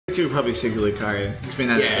Streetsy would probably stick to Lucario. He's been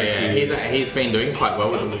at he's been doing quite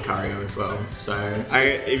well with the Lucario as well. So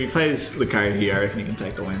if he plays Lucario here, I reckon he can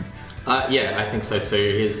take the win. Yeah, I think so too.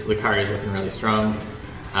 His Lucario is looking really strong.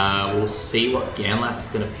 We'll see what Ganlaf is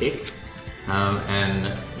going to pick.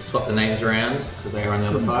 And swap the names around because they are on the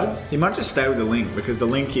other sides. He might just stay with the Link because the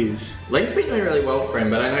Link's been doing really well for him,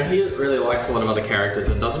 but I know he really likes a lot of other characters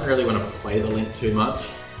and doesn't really want to play the Link too much.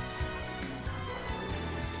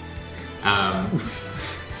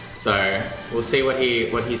 So we'll see what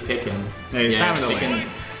he's picking. Yeah, he's staying with the Link.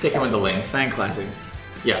 Sticking with the Link. Staying classic.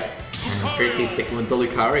 Yeah. And Streetsy's sticking with the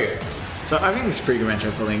Lucario. So I think this is a pretty good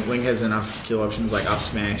matchup for Link. Link has enough kill options like up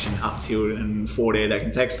smash and up tilt and forward air that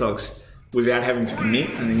can take stocks without having to commit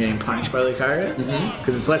and then getting punished by Lucario.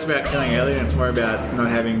 Because it's less about killing earlier and it's more about not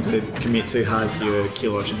having to commit too hard to your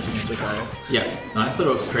kill options against Lucario. Yeah, nice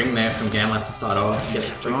little string there from Ganlap to start off.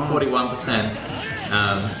 Gets 41%.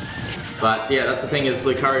 But yeah, that's the thing is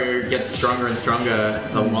Lucario gets stronger and stronger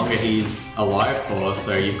the longer he's alive for,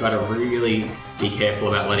 so you've got to really be careful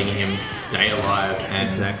about letting him stay alive,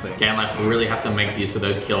 and Ganlap will really have to make use of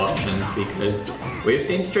those kill options because we've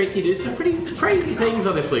seen Streetsy do some pretty crazy things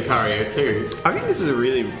on this Lucario too. I think this is a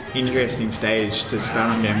really interesting stage to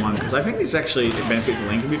start on game one because I think this actually benefits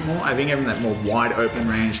Link a bit more. I think having that more wide open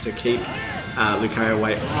range to keep Lucario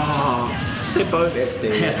away. Oh, they're both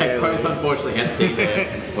SD. Yeah, they both unfortunately SD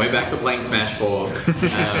there. We're back to playing Smash 4.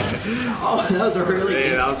 Oh, that was a really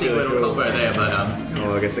interesting little combo there, but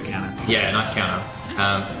I guess the counter. Yeah, nice counter.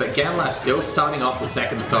 But Ganlap still starting off the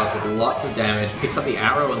second stock with lots of damage, picks up the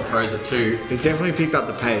arrow and throws it too. He's definitely picked up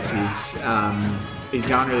the pace. He's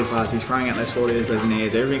going really fast. He's throwing out those forward airs, those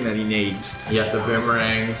nairs, everything that he needs. Yeah, the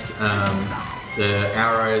boomerangs, the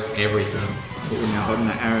arrows, everything. Now holding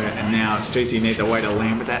that arrow, and now Streetsy needs a way to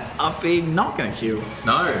land with that up B, not going to kill.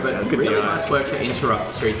 No, but really nice work to interrupt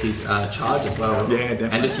Streetsy's charge as well. Yeah, definitely.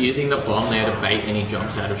 And just using the bomb there to bait any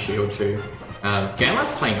jumps out of shield too.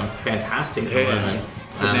 Ganlap's playing fantastic at the moment.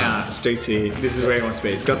 But now Streetsy, this is where he wants to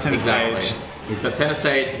be. He's got center stage. He's got center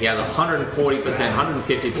stage. He has 140%,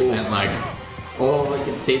 150%. Like, oh, you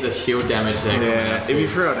can see the shield damage there. Yeah, if you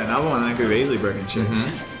threw out another one, that could have easily broken shield.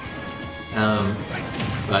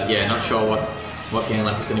 But yeah, not sure what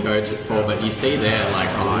Ganlap is going to go for, but you see there like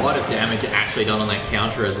a lot of damage actually done on that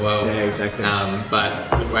counter as well. Yeah, exactly. But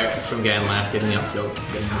good work from Ganlap getting the up tilt,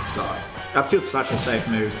 getting the stock. Up tilt's such a safe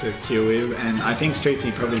move to kill with, and I think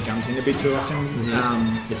Streetsy probably jumps in a bit too often.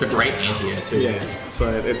 It's a great anti-air too. Yeah, so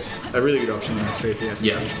it's a really good option in Streetsy.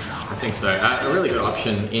 I think so. A really good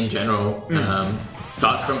option in general.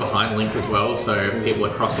 Start from behind Link as well, so people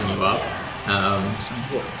are crossing you up.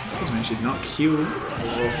 Should not kill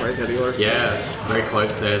or phrase out of yeah, very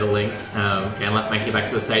close there to Link. Ganlap making it back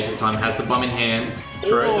to the stage this time, has the bomb in hand,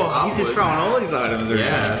 throws it upwards. He's just throwing all his items around.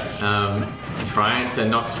 Yeah, trying to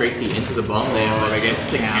knock Streetsy into the bomb there, but against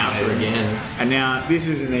the counter again. And now this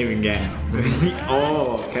isn't even game.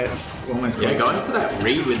 Okay, almost. Yeah, going for that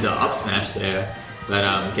read with the up smash there,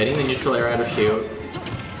 but getting the neutral air out of shield.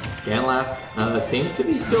 Ganlap seems to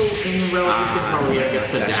be still in relative control. He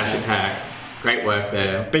gets the dash attack. Great work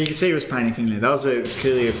there. But you can see he was panicking there. That was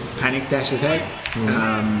clearly a panic dash attack.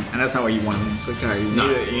 And that's not what you want in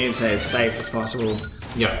Lucario. You need to stay as safe as possible.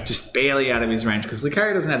 Yeah. Just barely out of his range. Because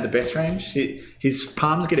Lucario doesn't have the best range. His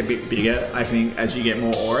palms get a bit bigger, I think, as you get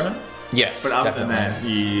more aura. Yes, but other than that,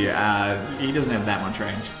 he doesn't have that much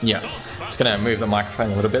range. Yeah. Just going to move the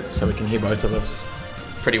microphone a little bit so we can hear both of us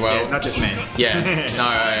pretty well. Yeah, not just me. Yeah.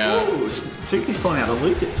 No, Streetsy's pulling out the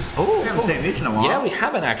Lucas. Oh, we haven't seen this in a while. Yeah, we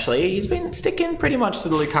haven't actually. He's been sticking pretty much to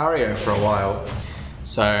the Lucario for a while.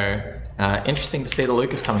 So, interesting to see the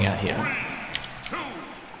Lucas coming out here.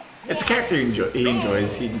 It's a character he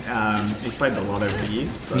enjoys. He's played a lot over the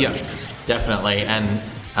years. So. Yeah, definitely. And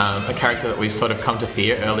a character that we've sort of come to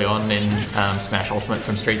fear early on in Smash Ultimate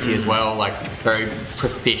from Streetsy as well. Like, very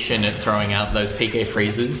proficient at throwing out those PK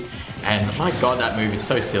freezes. And my god, that move is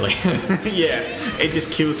so silly. Yeah, it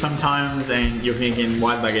just kills sometimes and you're thinking,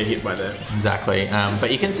 why did I get hit by that? Exactly.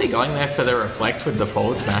 But you can see going there for the reflect with the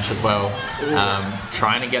forward smash as well.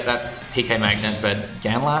 Trying to get that PK magnet, but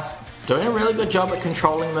Ganlap doing a really good job at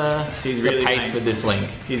controlling the pace with this Link.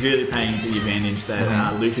 He's really paying to the advantage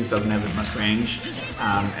that Lucas doesn't have as much range,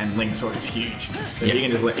 and Link's sword is huge. So he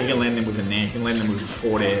can land them with a nair, he can land them with a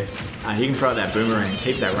forward air, he can throw that boomerang and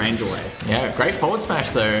keeps that range away. Yeah, great forward smash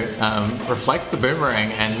though, reflects the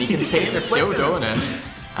boomerang and you can see him still doing it.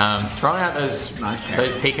 Throwing out those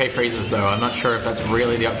PK freezes though, I'm not sure if that's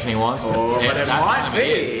really the option he wants, but it might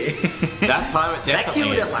be. That time it definitely That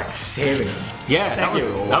killed at like 7. Yeah, that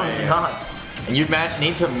was nuts. And you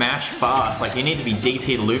need to mash fast. Like, you need to be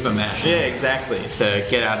DT Luma mash. Yeah, exactly. To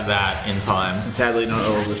get out of that in time. And sadly, not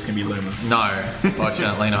all of this can be Luma. No,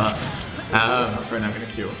 fortunately not. For an having a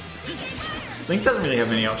kill. Link doesn't really have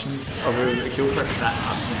many options of a kill for that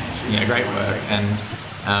up smash. Yeah, great work.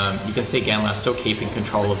 And you can see Gand still keeping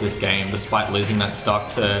control of this game despite losing that stock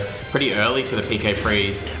to pretty early to the PK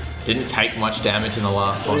freeze. Didn't take much damage in the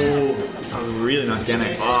last one. Oh, that was a really nice down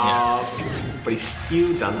air. But he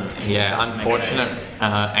still doesn't. Yeah, unfortunate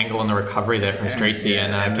angle on the recovery there from Streetsy,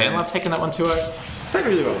 and Gand taking that one to her. Played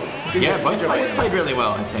really well. Yeah, both players played really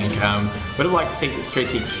well, I think. Would have liked to see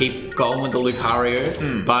Streetsy keep going with the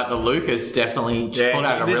Lucario, but the Lucas definitely pulled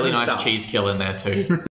out a really nice cheese kill in there too.